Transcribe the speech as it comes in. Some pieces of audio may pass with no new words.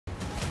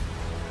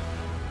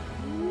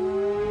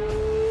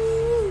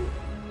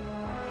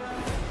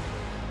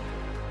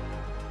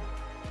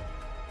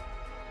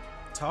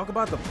Talk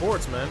about the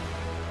ports, man.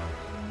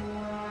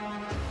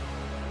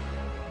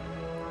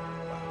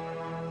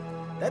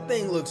 That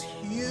thing looks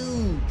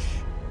huge.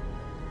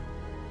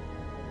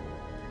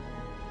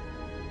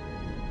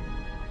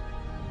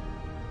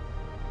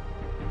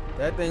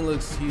 That thing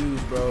looks huge,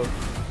 bro.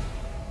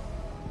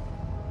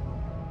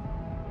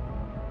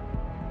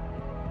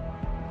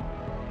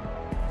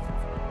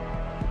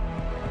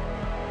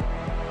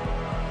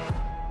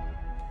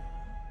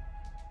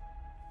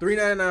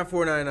 $399,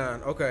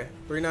 $499. Okay,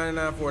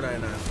 $399,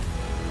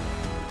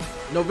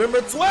 $499.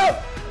 November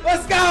 12th.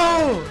 Let's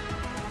go.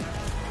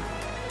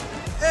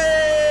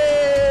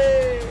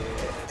 Hey,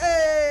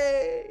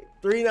 hey.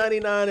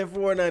 $399 and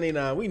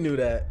 $499. We knew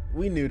that.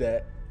 We knew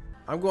that.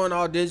 I'm going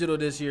all digital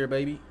this year,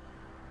 baby.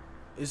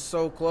 It's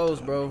so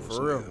close, bro.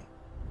 For real.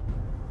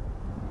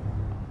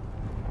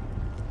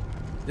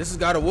 This is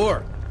God of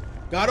War.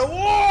 God of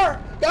War.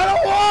 God of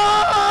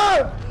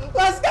War.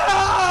 Let's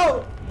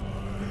go.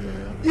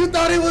 You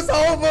thought it was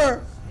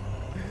over.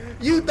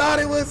 You thought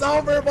it was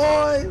over,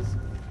 boys.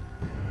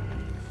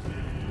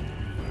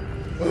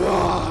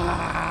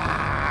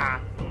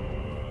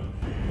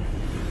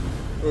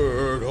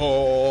 Hit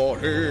all,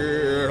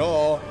 hit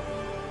all.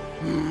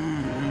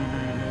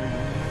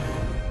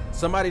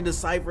 Somebody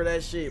decipher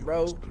that shit,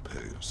 bro.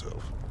 Prepare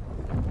yourself.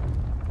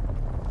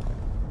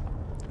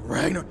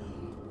 Ragnarok.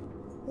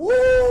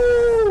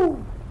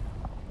 Woo!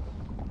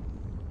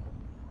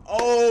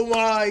 Oh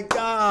my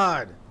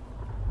God.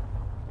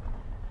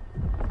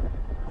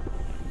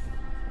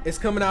 It's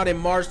coming out in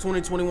March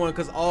 2021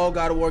 because all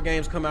God of War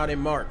games come out in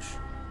March.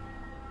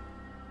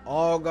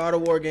 All God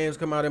of War games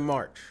come out in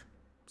March.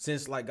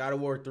 Since like God of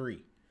War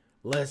 3.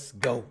 Let's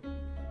go.